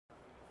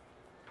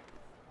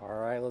All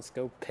right, let's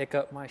go pick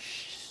up my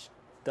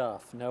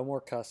stuff. No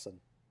more cussing.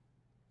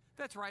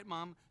 That's right,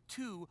 Mom.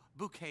 2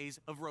 bouquets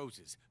of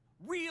roses.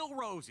 Real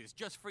roses,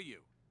 just for you.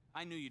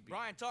 I knew you'd be.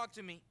 Brian, talk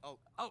to me. Oh,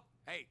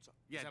 hey.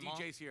 Yeah,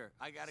 DJ's here.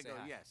 I gotta go.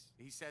 Hi. Yes,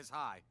 he says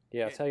hi.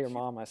 Yeah, tell your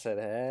mom I said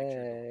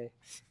hey.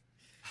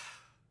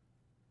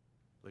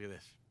 Look at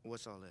this.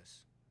 What's all this?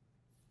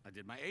 I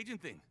did my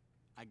agent thing.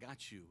 I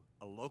got you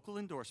a local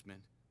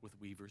endorsement with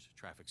Weaver's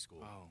Traffic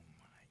School. Oh,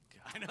 my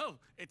God. I know.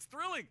 It's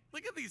thrilling.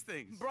 Look at these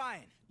things.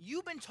 Brian,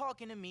 you've been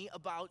talking to me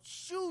about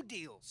shoe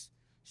deals.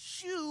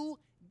 Shoe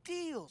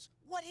deals.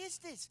 What is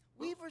this?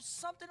 Weaver's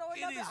something or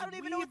another? I don't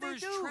even know what they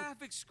do. Weaver's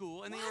Traffic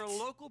School, and they are a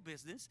local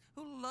business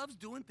who loves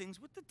doing things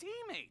with the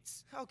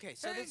teammates. Okay,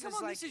 so Hey, this come is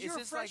on, like, this is is your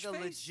this like fresh a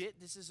face? legit,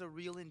 this is a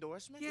real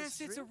endorsement? Yes,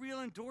 it's a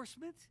real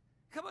endorsement.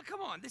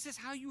 Come on. This is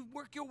how you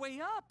work your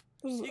way up.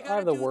 I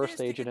have the worst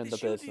agent in the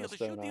business, The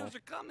shoe don't I? deals are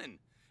coming.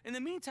 In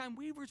the meantime,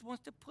 Weaver's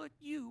wants to put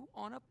you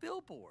on a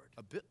billboard.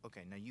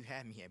 Okay, now you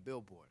had me at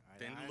billboard. All right,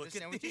 Then I look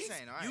understand at what these. you're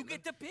saying. All right, You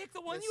get to pick the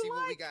one let's you see like.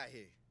 what we got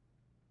here.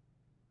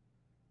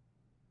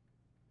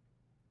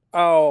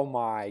 Oh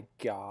my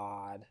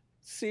God.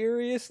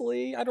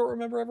 Seriously? I don't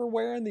remember ever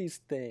wearing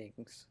these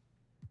things.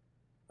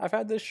 I've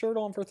had this shirt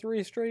on for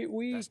 3 straight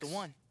weeks. That's the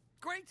one.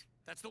 Great.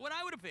 That's the one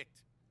I would have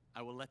picked.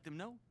 I will let them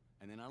know,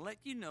 and then I'll let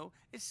you know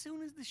as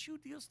soon as the shoe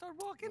deals start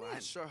walking Well, in. I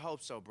sure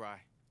hope so, Bri.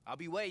 I'll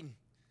be waiting.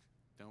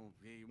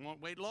 You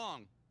won't wait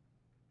long,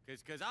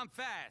 because I'm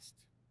fast.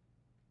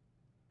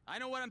 I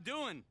know what I'm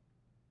doing.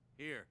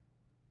 Here.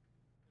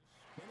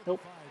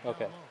 Nope.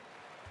 Okay.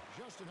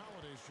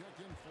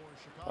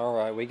 All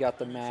right, we got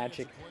the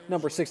magic.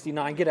 Number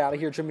 69, get out of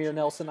here, Jameer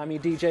Nelson. I mean,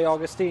 DJ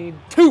Augustine,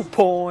 2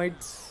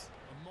 points.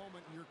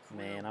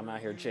 Man, I'm out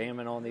here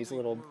jamming on these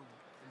little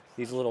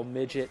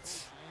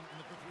midgets.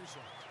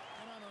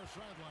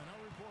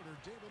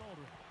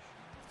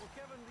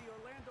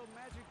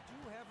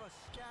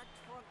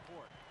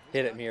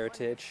 Hit it,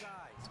 Miritich.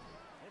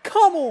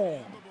 Come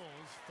on!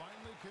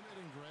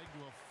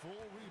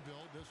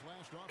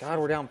 God,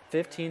 we're down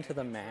 15 to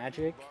the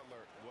Magic.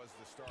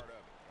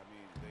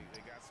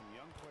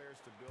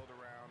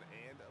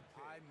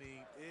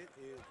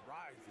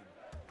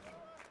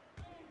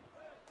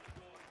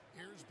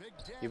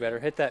 You better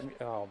hit that.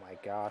 Oh my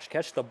gosh,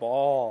 catch the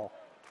ball.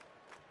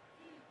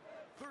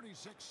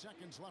 36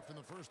 seconds left in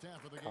the first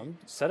half of the Come, game.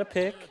 set a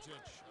pick.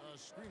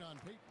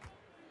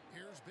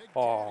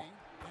 Oh,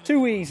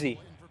 too easy.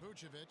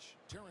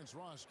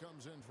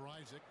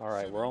 All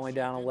right, we're only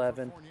down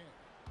 11.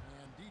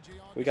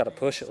 We got to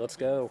push it. Let's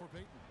go.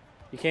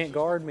 You can't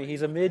guard me.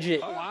 He's a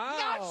midget. Wow.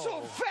 Not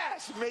so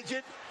fast,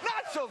 midget.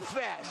 Not so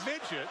fast.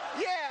 Midget?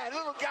 Yeah,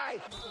 little guy.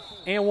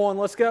 And 1.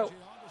 Let's go.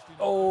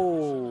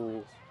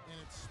 Oh.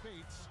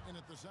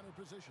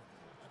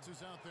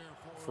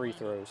 Free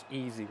throws.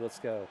 Easy. Let's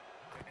go.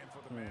 And for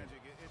the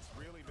Magic, it's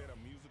really been a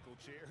musical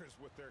chairs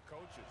with their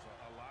coaches.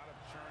 A lot of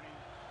churning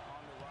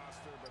on the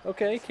roster. But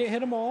Okay, can't hit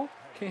them all.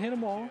 Can't hit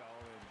them all.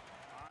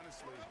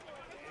 Honestly,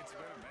 it's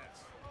been a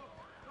mess.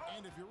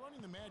 And if you're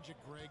running the Magic,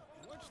 Greg,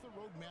 what's the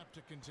roadmap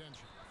to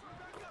contention?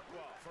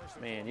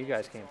 Man, you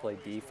guys can't play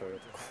D for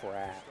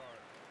crap.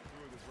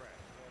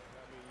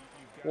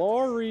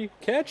 Laurie,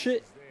 catch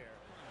it. 5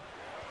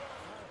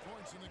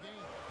 points in the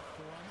game.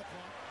 4 on the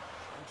clock.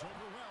 It's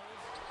over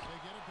Wells. They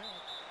get it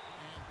back.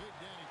 And Big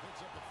Daddy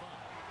picks up the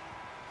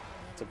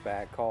foul. It's a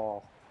bad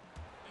call.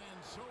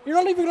 You're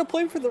not even going to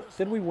play for the...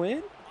 Did we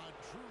win?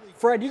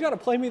 Fred, you got to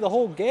play me the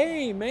whole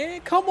game, man.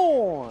 Come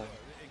on.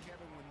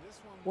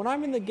 When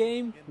I'm in the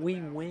game, we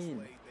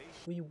win.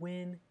 We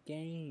win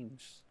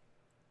games.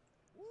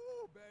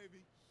 Woo,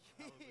 baby.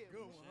 Yeah,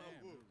 good one.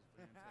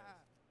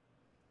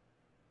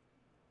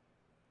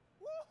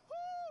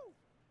 Woohoo!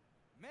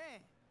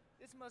 Man,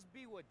 this must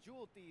be what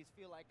jewel thieves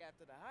feel like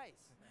after the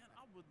heist. Man,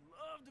 I would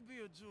love to be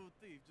a jewel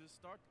thief. Just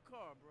start the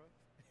car, bro.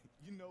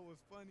 You know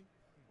what's funny?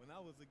 When I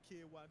was a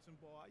kid watching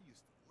ball, I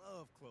used to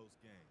love close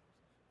games.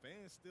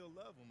 Fans still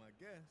love them, I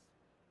guess.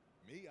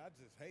 Me, I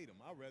just hate them.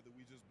 I'd rather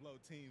we just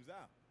blow teams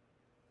out.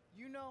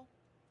 You know,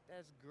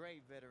 that's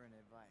great veteran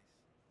advice.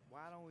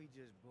 Why don't we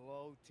just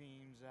blow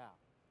teams out?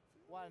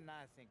 Why didn't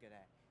I think of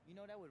that? You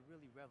know, that would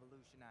really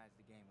revolutionize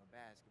the game of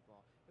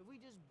basketball. If we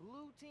just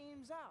blew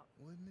teams out.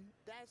 Wouldn't it?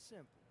 That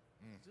simple.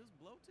 Just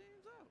blow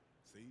teams out.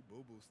 See,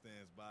 Boo-Boo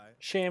stands by it.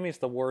 Shammy's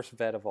the worst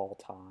vet of all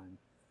time.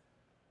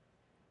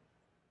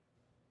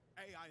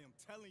 Hey, I am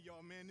telling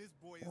y'all, man, this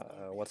boy is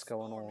what's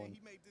going on? Man.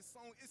 He made this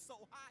song. It's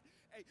so hot.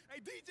 Hey,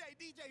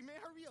 DJ,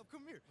 man, hurry up.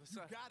 Come here. What's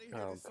You up? gotta hear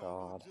Oh, this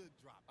song. God. Just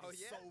drop. Oh,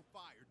 It's yeah? so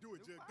fire. Do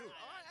it, just do it.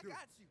 All right, I Do it.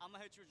 got you. I'm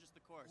gonna hit you with just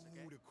the chorus, okay?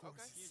 Ooh, the chorus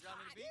Okay. Can you is drop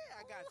me the beat?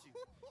 Yeah, I got you.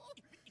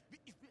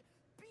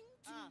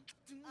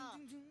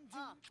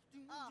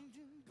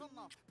 Come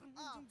on.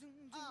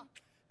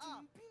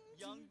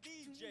 Young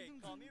DJ,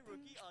 call me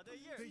rookie of the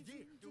year.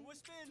 Do a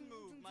spin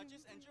move, might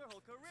just end your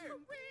whole career.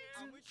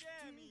 I'm with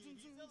Shammy,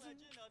 he's the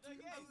legend of the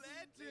game.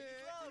 Baby,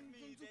 love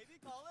me, baby,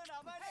 calling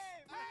out my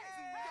name.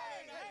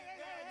 Hey,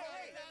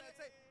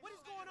 what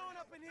is going on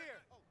up in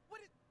here? What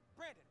is...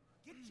 Brandon,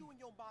 get you and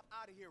your mop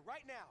out of here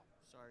right now.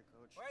 Sorry,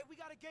 coach. All right, we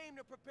got a game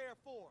to prepare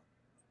for.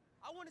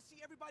 I want to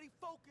see everybody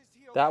focused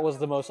here. That was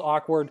the most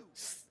awkward.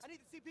 I need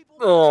to see people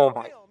Oh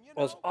my! film, you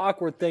Most know?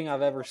 awkward thing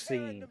I've ever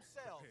Preparing seen.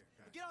 themselves.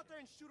 Get out there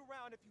and shoot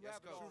around if you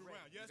haven't Shoot already.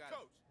 around. Yes, You got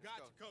coach. it. Got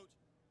Let's you, coach.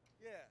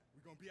 Yeah,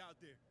 We're going to be out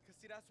there. because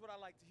see, that's what I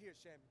like to hear,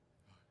 Shammy.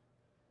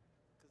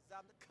 Because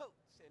I'm the coach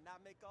and I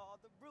make all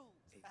the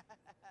rules.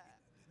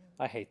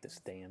 I hate this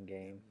damn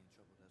game.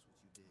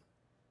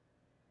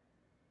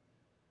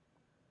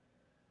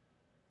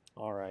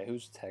 All right,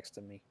 who's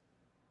texting me?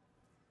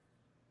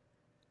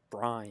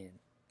 Brian.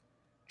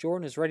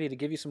 Jordan is ready to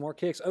give you some more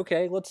kicks.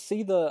 Okay, let's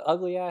see the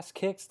ugly-ass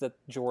kicks that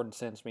Jordan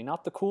sends me.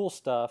 Not the cool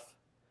stuff.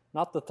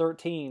 Not the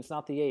 13s,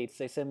 not the 8s.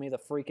 They send me the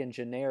freaking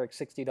generic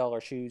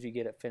 $60 shoes you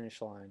get at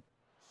Finish Line.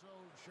 So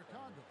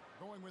Chicago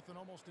going with an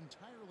almost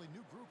entirely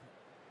new group here.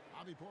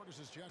 Bobby Portis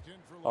has checked in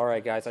for All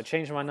right, guys, I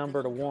changed my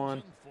number to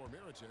 1.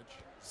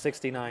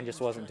 69 just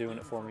wasn't doing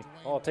it for me.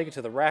 Oh, I'll take it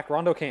to the rack.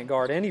 Rondo can't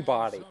guard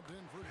anybody.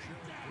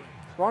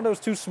 Rondo's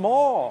too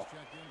small.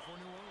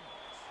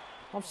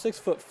 I'm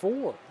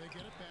 6'4".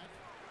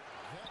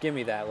 Give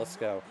me that. Let's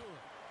go.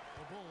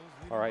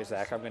 All right,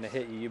 Zach, I'm going to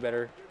hit you. You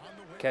better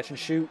catch and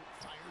shoot.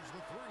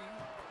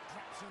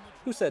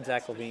 Who said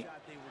Zach Levine?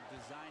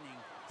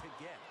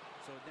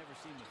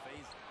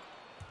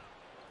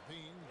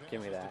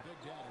 Give me that.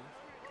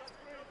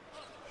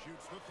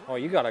 Oh,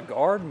 you got to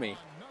guard me.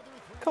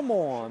 Come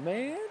on,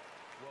 man.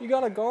 You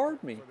got to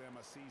guard me.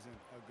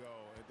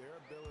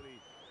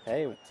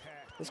 Hey,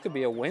 this could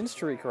be a win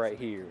streak right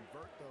here.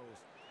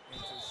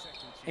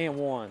 And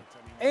one.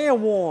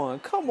 And one.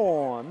 Come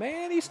on,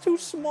 man. He's too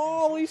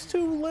small. He's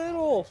too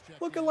little.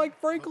 Looking like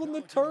Franklin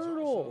the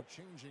Turtle.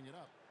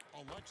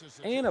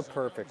 And a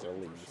perfect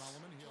release.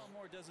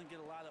 Doesn't get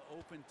a lot of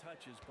open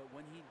touches, but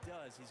when he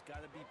does, he's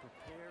got to be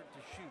prepared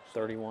to shoot.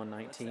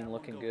 31-19,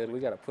 looking good. We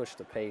got to push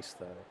the pace,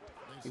 though.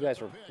 You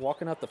guys are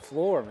walking up the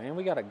floor, man.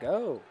 We got to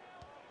go.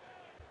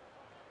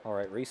 All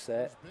right,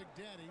 reset.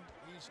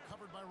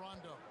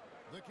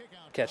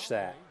 Catch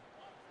that.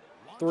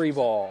 3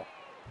 ball.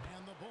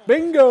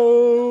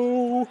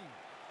 Bingo!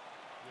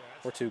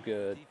 We're too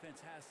good.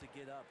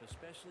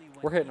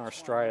 We're hitting our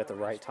stride at the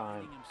right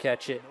time.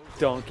 Catch it,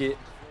 dunk it,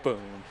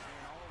 boom.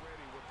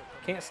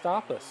 Can't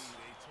stop us.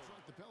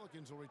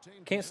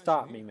 Can't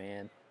stop me,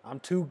 man. I'm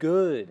too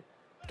good.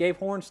 Gabe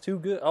Horn's too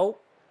good. Oh,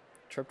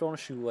 tripped on a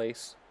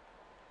shoelace.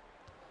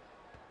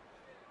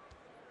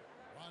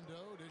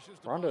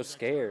 Rondo's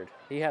scared.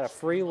 He had a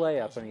free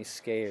layup and he's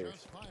scared.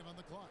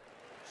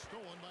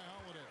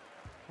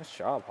 Nice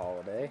job,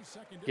 Holiday.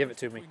 Give it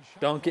to me.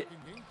 Dunk it.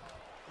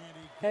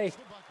 Hey,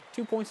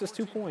 2 points is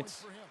 2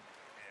 points.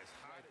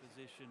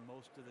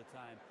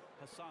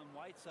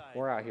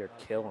 We're out here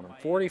killing them.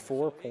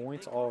 44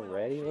 points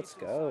already. Let's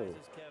go.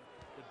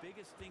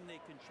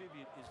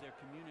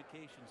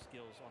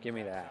 Give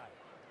me that.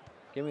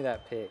 Give me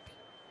that pick.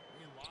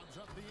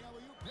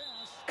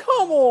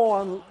 Come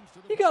on.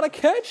 You got to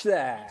catch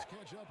that.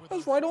 That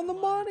was right on the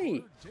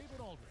money.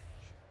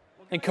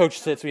 And coach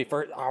sits me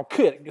first. Oh,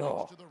 good.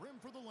 Oh.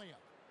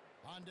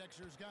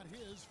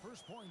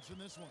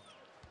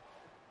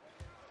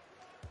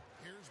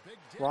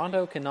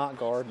 Rondo cannot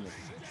guard me.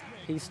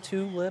 He's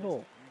too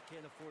little.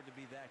 Can't afford to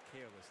be that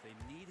careless. They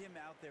need him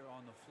out there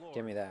on the floor.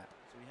 Give me that.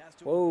 So he has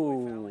to Whoa.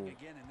 avoid fouling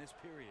again in this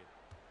period.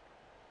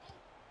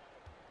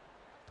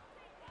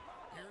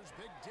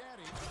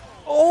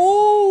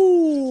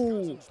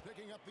 Oh!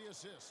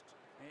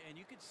 And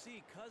you could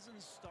see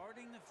Cousins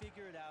starting to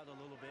figure it out a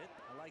little bit.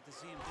 I like to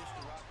see him dish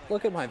the rock like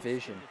Look at my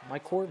vision. My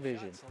court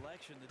vision.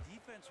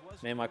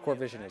 Man, my court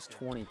vision is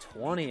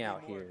 20/20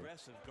 out here.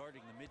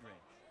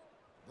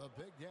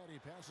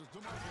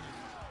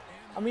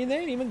 I mean, they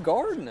ain't even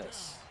guarding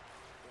us.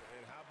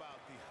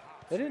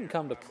 They didn't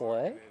come to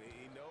play.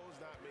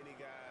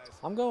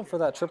 I'm going for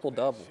that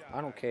triple-double.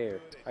 I don't care.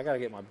 I got to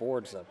get my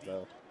boards up,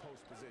 though.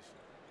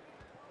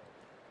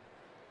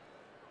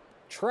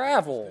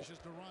 Travel.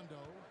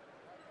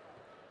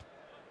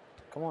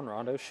 Come on,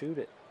 Rondo. Shoot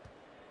it.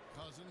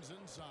 Cousins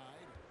inside.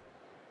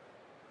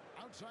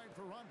 Outside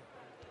for Rondo.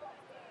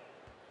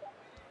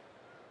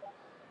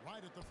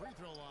 Right at the free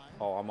throw line.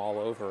 Oh, I'm all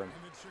over him.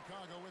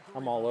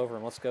 I'm all over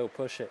him. Let's go.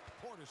 Push it.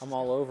 I'm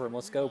all over him.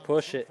 Let's go.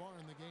 Push it.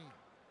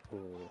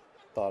 Ooh,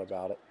 thought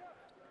about it.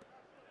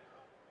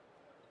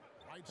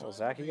 Well,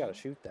 Zach, you got to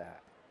shoot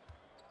that.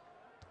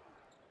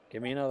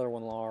 Give me another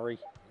one, Laurie.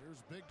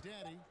 Here's Big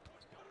Daddy.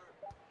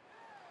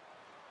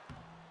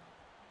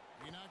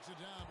 He knocks it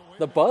down.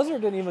 The buzzer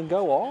didn't even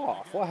go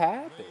off. What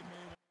happened?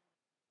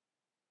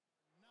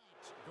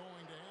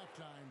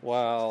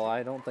 Well,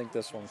 I don't think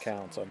this one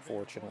counts,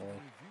 unfortunately.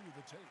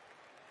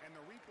 And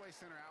the replay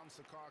center out in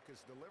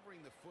Secaucus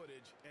delivering the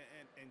footage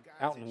and guys,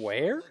 Out in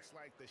where? Looks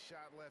like the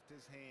shot left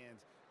his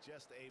hands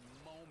just a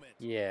moment.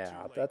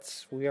 Yeah,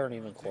 that's we aren't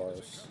even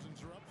close.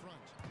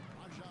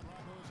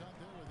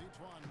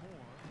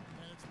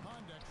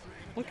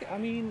 Look, I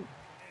mean,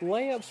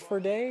 layups for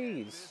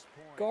days.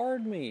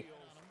 Guard me.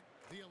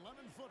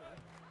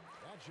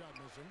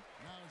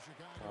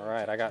 All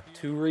right, I got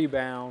 2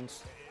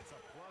 rebounds.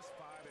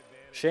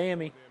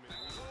 Shammy.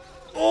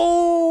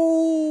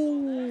 Oh!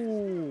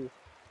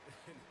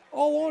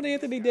 on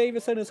Anthony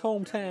Davis in his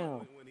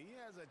hometown. When he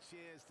has a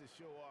chance to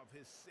show off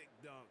his sick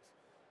dunks,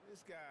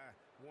 this guy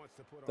wants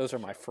to put on Those a are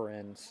my show.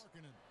 friends.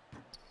 The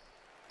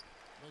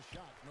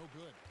shot, no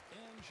good.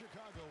 And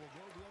Chicago will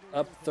go the other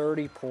Up way.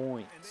 30 And they've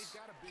points.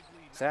 got a big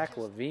lead, not Zach just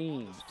on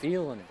LaVine the score,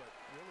 feeling it. but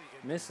really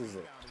in Misses the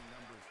it. rebounding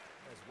numbers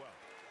as well.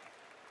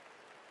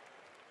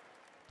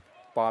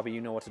 Bobby, you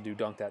know what to do.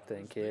 Dunk that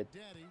thing, kid.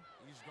 Daddy,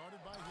 he's guarded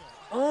by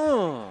Hill.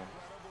 Uh.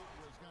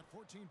 He's got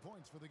 14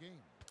 points for the game.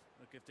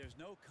 Look, if there's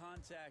no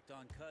contact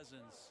on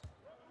Cousins,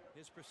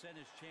 his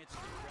percentage chances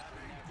of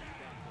grabbing that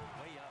rebound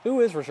go way up.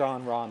 Who is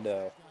Rajon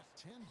Rondo? Got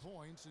 10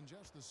 points in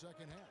just the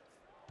second half.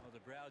 Well,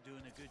 the Brow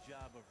doing a good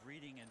job of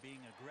reading and being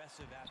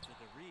aggressive after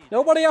the read.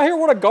 Nobody out here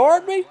want to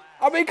guard me?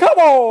 I mean, come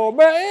on,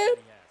 man.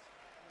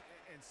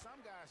 And some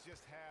guys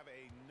just have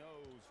a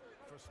nose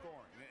for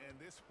scoring, and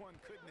this one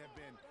couldn't have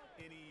been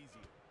any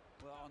easier.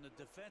 Well, on the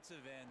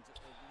defensive end,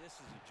 this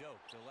is a joke.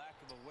 The lack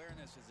of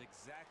awareness is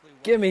exactly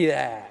what Give me the team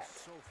that.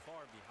 is so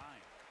far behind.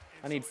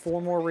 I need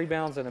 4 more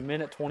rebounds in a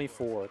minute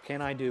 24.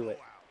 Can I do it?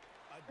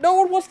 No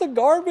one wants to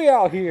guard me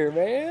out here,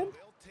 man.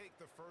 They'll take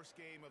the first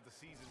game of the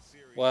season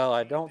series. Well,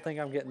 I don't think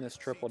I'm getting this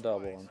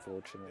triple-double,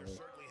 unfortunately.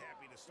 Certainly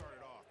happy to start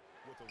it off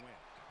with a win.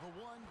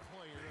 The one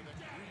player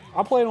that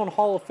I'm playing on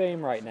Hall of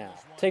Fame right now.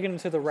 Taking them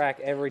to the rack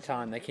every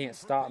time. They can't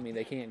stop me.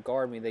 They can't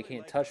guard me. They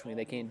can't touch me.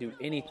 They can't do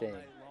anything. All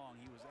night long,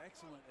 he was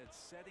excellent at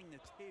setting the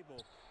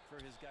table for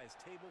his guys.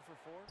 Table for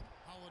 4.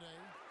 Holiday,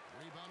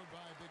 rebounded by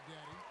Big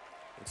Daddy.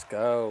 Let's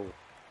go.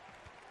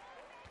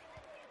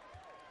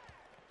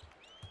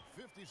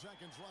 50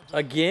 seconds left.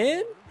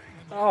 Again?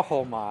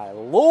 Oh, my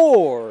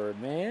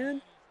Lord,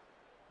 man.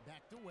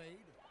 Back to Wade.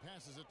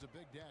 Passes it to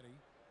Big Daddy.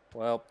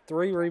 Well,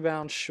 3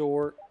 rebounds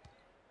short.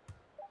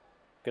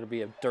 Gonna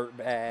be a dirt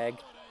bag.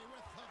 Holiday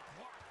with the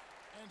block.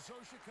 And so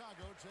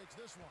Chicago takes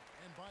this one,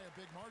 and by a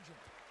big margin.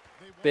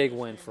 They won Big this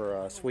win game for to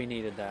win us. the We World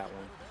needed that Cup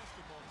one.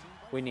 basketball team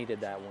by We needed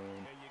that win.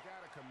 And you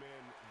got to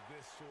commend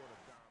this sort of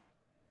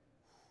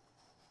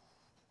dominance.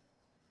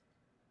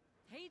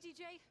 Hey,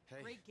 DJ.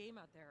 Hey. Great game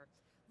out there.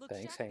 Look,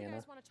 Thanks, Shaq and the Hannah.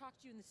 guys want to talk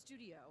to you in the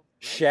studio.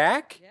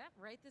 Shaq? Yeah,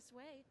 right this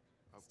way.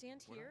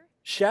 Stand what here.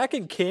 Shaq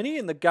and Kenny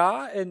and the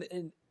guy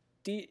and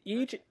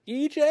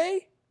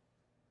EJ?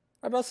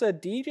 I about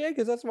said DJ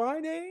because that's my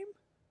name.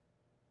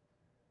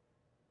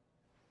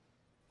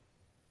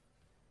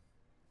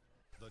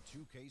 The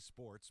 2K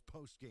Sports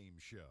postgame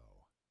show.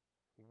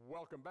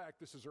 Welcome back.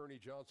 This is Ernie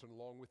Johnson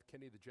along with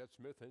Kenny the Jet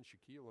Smith and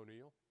Shaquille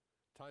O'Neal.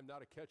 Time now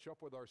to catch up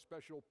with our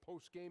special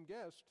post-game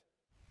guest.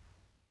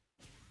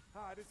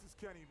 Hi, this is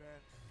Kenny,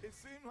 man. It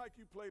seemed like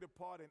you played a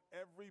part in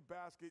every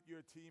basket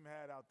your team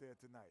had out there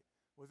tonight.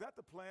 Was that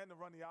the plan to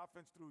run the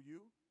offense through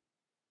you?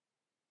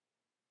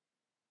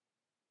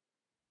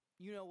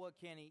 You know what,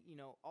 Kenny? You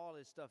know, all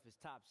this stuff is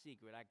top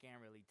secret. I can't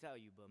really tell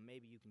you, but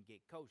maybe you can get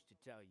Coach to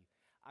tell you.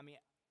 I mean,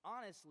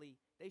 honestly,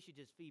 they should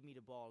just feed me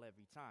the ball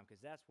every time because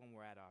that's when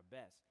we're at our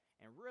best.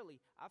 And really,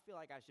 I feel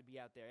like I should be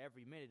out there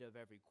every minute of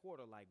every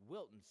quarter like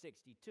Wilton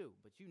 62.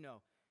 But you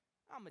know,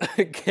 I'm a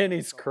team player,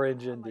 Kenny's so I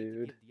cringing, like to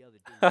dude. give the other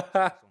dude a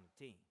chance on the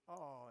team.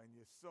 Oh, and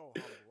you're so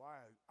humble.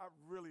 I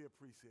really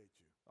appreciate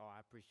you. Oh,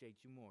 I appreciate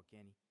you more,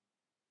 Kenny.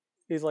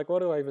 He's like, what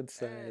do I even And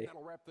say?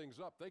 that'll wrap things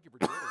up. Thank you for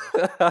joining us.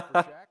 For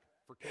Shaq,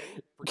 for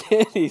Kenny, for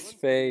Kevin Kenny's Sullivan,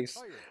 face.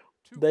 and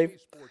the entire 2K They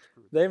Sports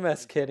crew. they Thank you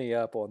messed for Kenny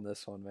up on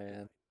this one,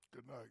 man.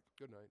 Good night.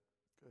 Good night.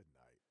 Good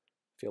night.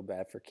 Feel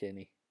bad for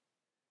Kenny.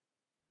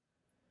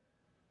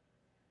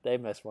 They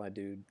messed my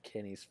dude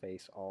Kenny's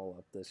face all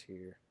up this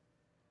year.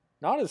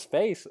 Not his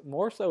face,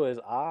 more so his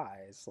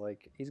eyes.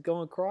 Like, he's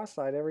going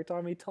cross-eyed every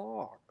time he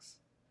talks.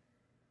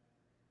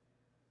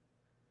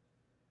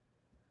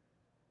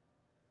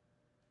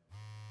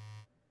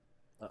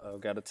 Uh-oh,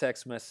 got a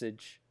text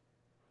message.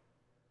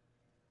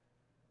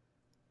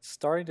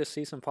 Starting to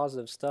see some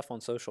positive stuff on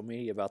social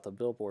media about the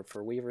billboard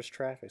for Weaver's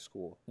Traffic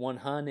School.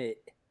 100.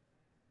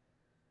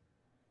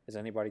 Is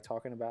anybody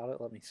talking about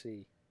it? Let me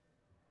see.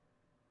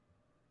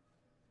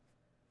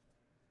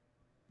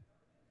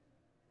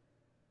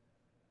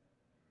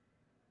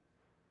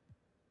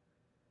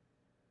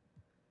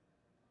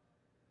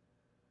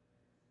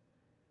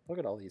 Look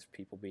at all these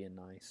people being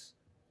nice.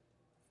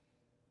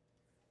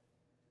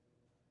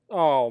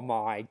 Oh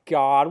my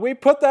God, we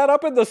put that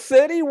up in the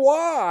city?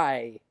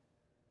 Why?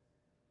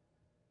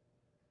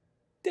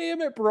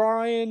 Damn it,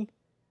 Brian.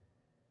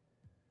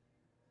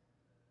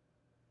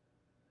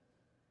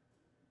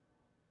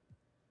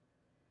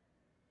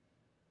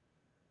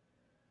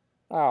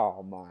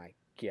 Oh my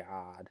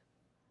God.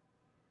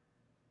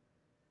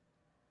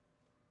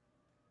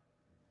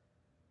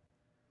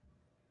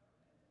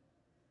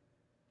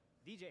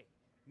 DJ,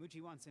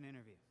 Moochie wants an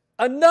interview.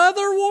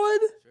 Another one?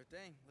 Sure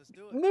thing. Let's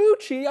do it.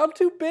 Moochie, I'm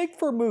too big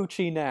for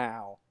Moochie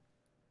now.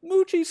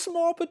 Moochie's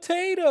small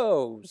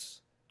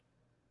potatoes.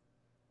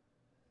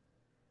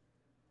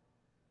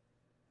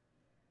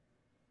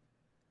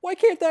 Why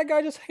can't that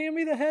guy just hand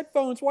me the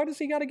headphones? Why does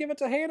he got to give it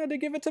to Hannah to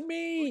give it to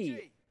me?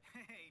 Hey,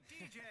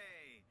 DJ!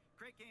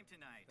 Great game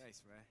tonight.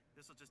 Thanks, Ray.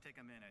 This will just take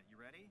a minute. You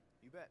ready?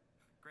 You bet.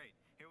 Great.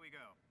 Here we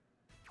go.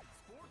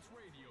 Sports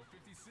Radio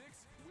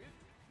 56 with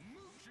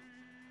Moochie.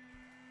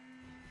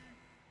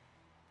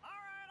 All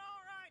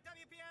right,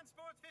 WPN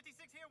Sports 56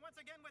 here once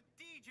again with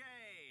DJ.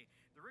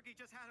 The rookie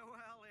just had a,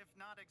 well, if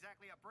not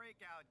exactly a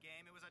breakout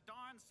game, it was a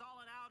darn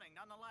solid outing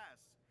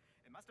nonetheless.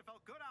 It must have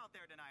felt good out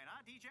there tonight,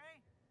 huh, DJ?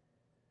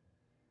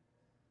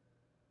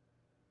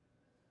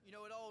 You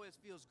know, it always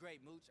feels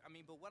great, Mooch. I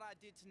mean, but what I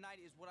did tonight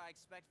is what I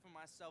expect from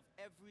myself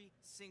every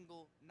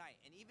single night.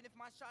 And even if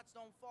my shots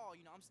don't fall,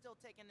 you know, I'm still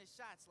taking the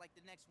shots like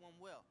the next one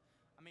will.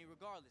 I mean,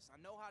 regardless,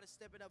 I know how to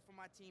step it up for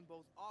my team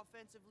both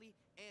offensively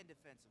and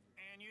defensively.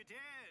 And you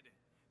did.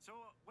 So,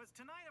 was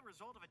tonight a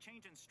result of a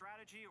change in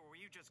strategy, or were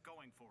you just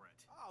going for it?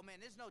 Oh, man,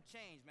 there's no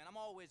change, man. I'm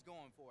always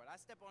going for it. I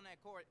step on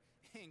that court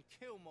in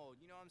kill mode,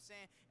 you know what I'm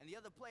saying? And the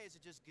other players are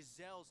just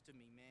gazelles to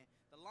me, man.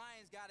 The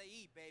Lion's got to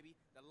eat, baby.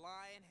 The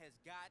Lion has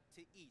got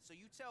to eat. So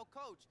you tell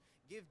Coach,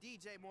 give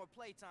DJ more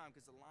playtime,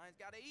 because the Lion's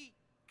got to eat.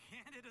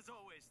 Candid as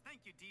always.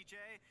 Thank you, DJ.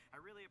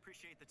 I really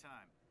appreciate the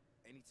time.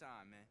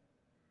 Anytime, man.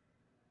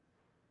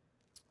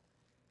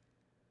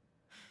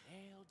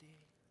 Nailed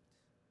it.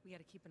 We got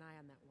to keep an eye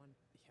on that one.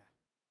 Yeah.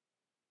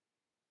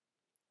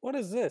 What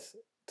is this?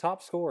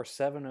 Top score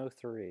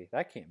 703.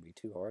 That can't be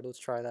too hard. Let's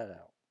try that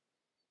out.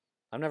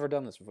 I've never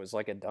done this before. It's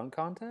like a dunk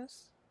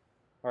contest?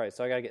 Alright,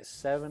 so I gotta get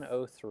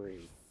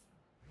 703.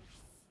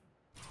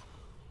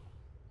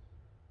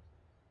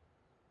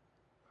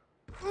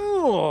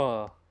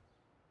 Ugh.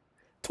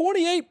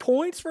 28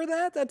 points for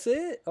that? That's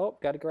it? Oh,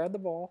 gotta grab the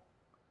ball.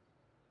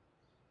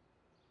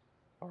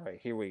 Alright,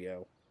 here we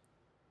go.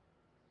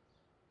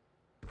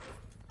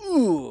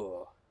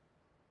 Ooh.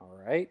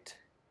 Alright.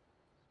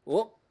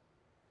 Whoop.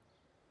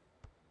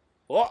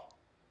 Whoop.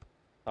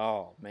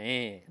 Oh,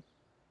 man.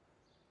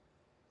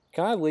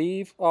 Can I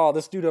leave? Oh,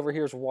 this dude over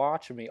here is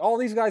watching me. All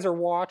these guys are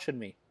watching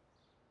me.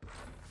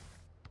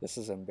 This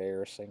is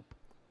embarrassing.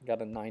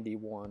 Got a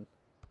 91.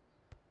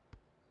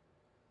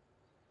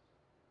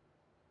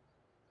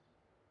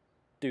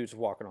 Dude's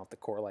walking off the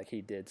court like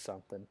he did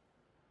something.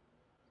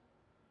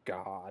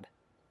 God.